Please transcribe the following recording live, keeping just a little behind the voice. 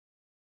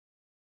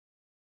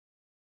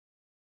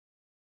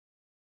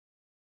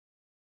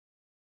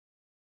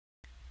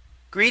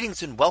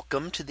Greetings and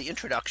welcome to the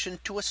introduction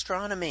to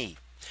astronomy.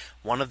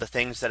 One of the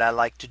things that I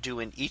like to do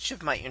in each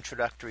of my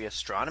introductory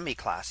astronomy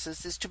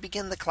classes is to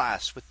begin the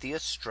class with the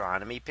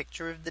astronomy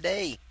picture of the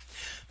day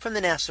from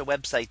the NASA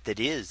website, that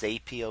is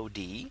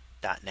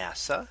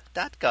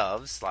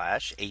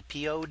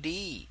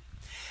apod.nasa.gov/apod.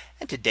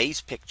 And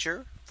today's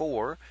picture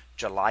for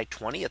July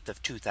 20th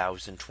of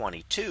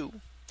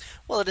 2022.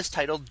 Well, it is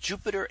titled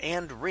Jupiter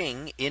and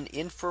Ring in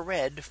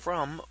Infrared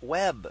from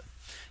Webb.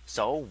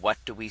 So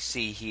what do we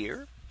see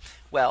here?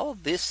 Well,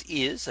 this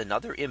is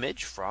another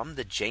image from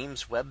the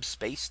James Webb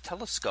Space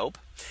Telescope.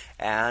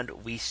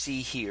 And we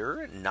see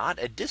here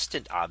not a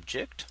distant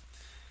object,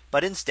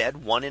 but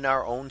instead one in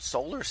our own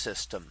solar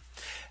system.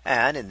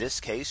 And in this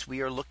case, we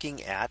are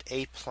looking at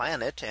a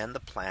planet, and the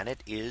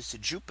planet is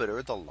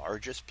Jupiter, the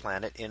largest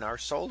planet in our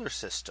solar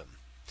system.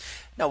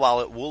 Now,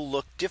 while it will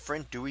look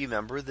different, do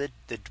remember that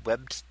the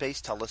Webb Space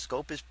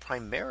Telescope is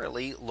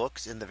primarily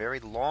looks in the very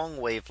long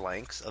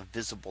wavelengths of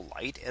visible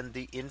light and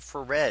the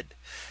infrared.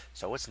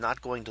 So it's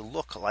not going to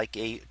look like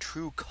a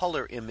true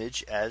color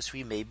image as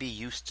we may be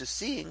used to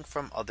seeing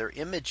from other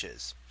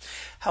images.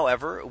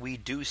 However, we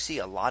do see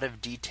a lot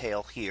of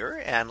detail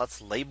here, and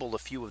let's label a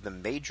few of the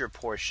major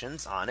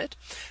portions on it.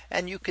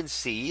 And you can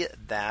see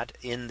that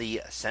in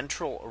the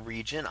central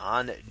region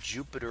on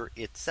Jupiter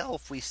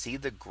itself, we see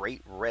the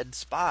great red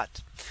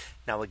spot.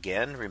 Now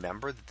again,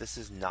 remember that this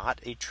is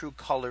not a true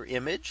color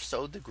image,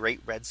 so the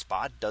great red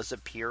spot does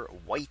appear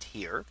white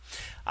here.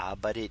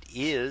 But it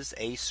is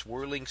a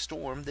swirling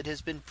storm that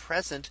has been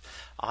present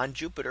on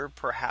Jupiter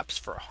perhaps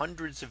for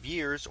hundreds of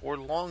years or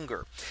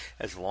longer,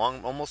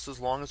 almost as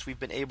long as we've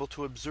been able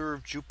to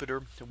observe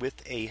Jupiter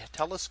with a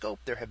telescope.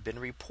 There have been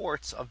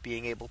reports of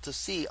being able to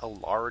see a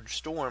large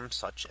storm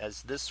such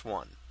as this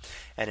one.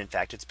 And in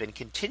fact, it's been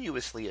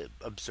continuously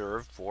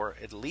observed for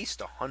at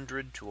least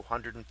 100 to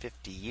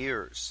 150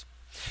 years.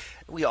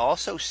 We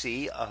also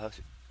see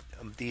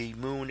the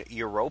moon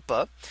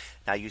Europa.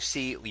 Now you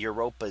see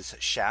Europa's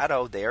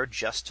shadow there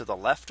just to the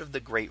left of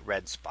the great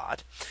red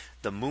spot.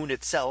 The moon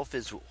itself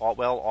is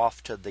well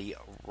off to the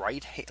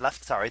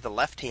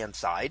left hand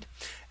side,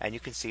 and you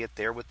can see it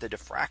there with the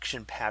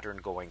diffraction pattern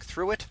going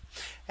through it.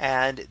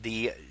 And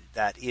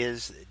that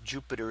is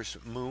Jupiter's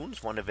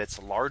moons, one of its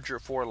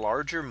four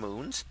larger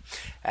moons.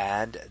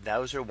 And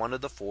those are one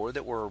of the four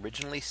that were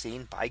originally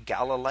seen by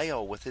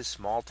Galileo with his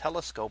small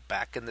telescope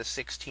back in the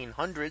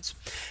 1600s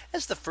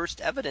as the first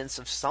evidence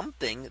of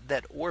something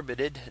that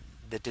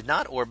did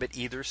not orbit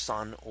either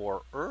sun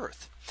or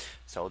Earth.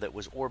 So that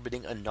was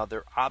orbiting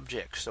another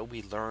object. So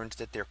we learned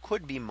that there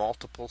could be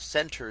multiple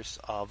centers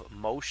of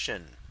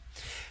motion.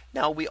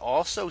 Now we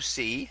also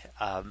see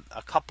a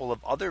couple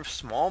of other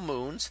small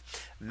moons,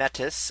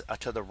 Metis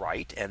to the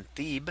right and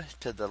Thebe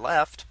to the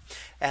left.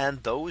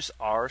 And those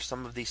are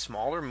some of the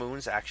smaller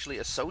moons actually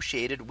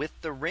associated with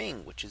the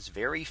ring, which is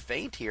very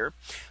faint here,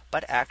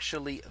 but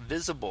actually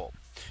visible.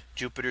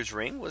 Jupiter's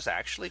ring was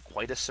actually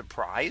quite a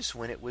surprise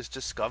when it was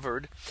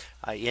discovered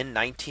in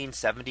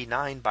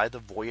 1979 by the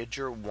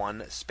Voyager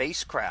 1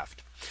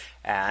 spacecraft,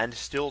 and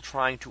still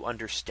trying to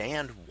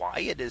understand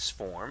why it is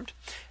formed.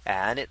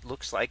 And it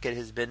looks like it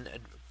has been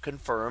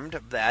confirmed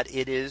that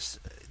it is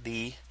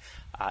the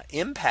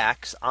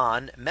impacts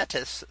on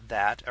Metis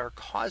that are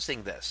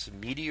causing this.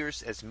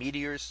 As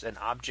meteors and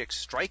objects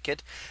strike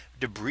it,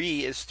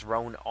 debris is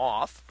thrown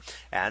off,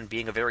 and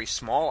being a very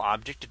small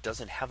object, it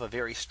doesn't have a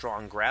very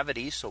strong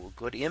gravity, so a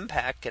good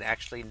impact can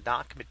actually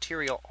knock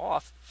material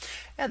off,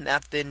 and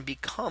that then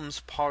becomes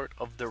part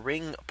of the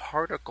ring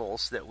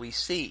particles that we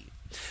see.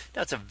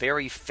 Now it's a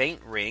very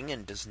faint ring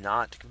and does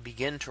not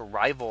begin to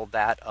rival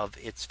that of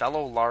its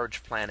fellow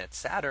large planet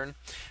Saturn,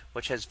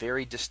 which has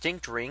very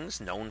distinct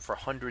rings known for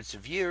hundreds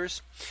of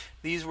years.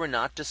 These were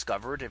not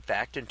discovered, in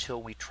fact,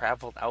 until we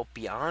traveled out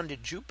beyond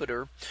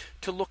Jupiter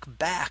to look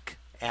back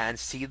and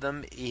see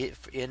them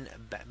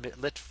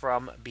lit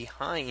from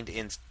behind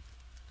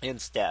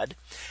instead,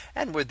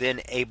 and were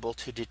then able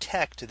to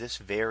detect this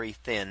very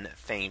thin,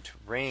 faint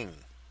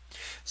ring.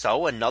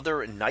 So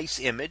another nice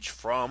image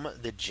from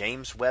the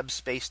James Webb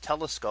Space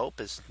Telescope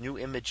as new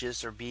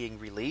images are being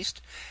released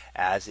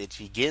as it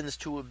begins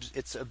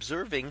its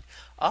observing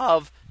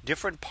of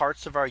different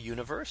parts of our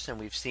universe. And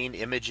we've seen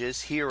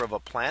images here of a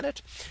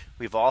planet.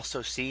 We've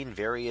also seen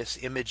various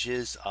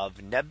images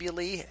of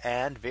nebulae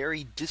and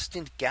very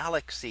distant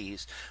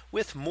galaxies,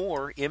 with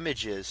more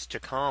images to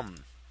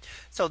come.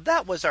 So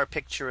that was our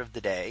picture of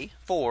the day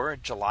for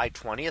July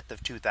 20th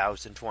of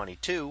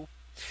 2022.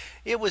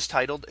 It was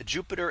titled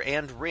Jupiter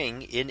and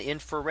Ring in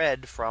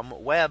Infrared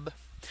from Webb.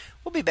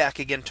 We'll be back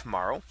again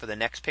tomorrow for the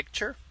next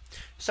picture.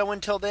 So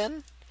until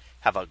then,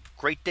 have a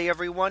great day,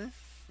 everyone,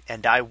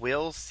 and I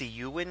will see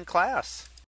you in class.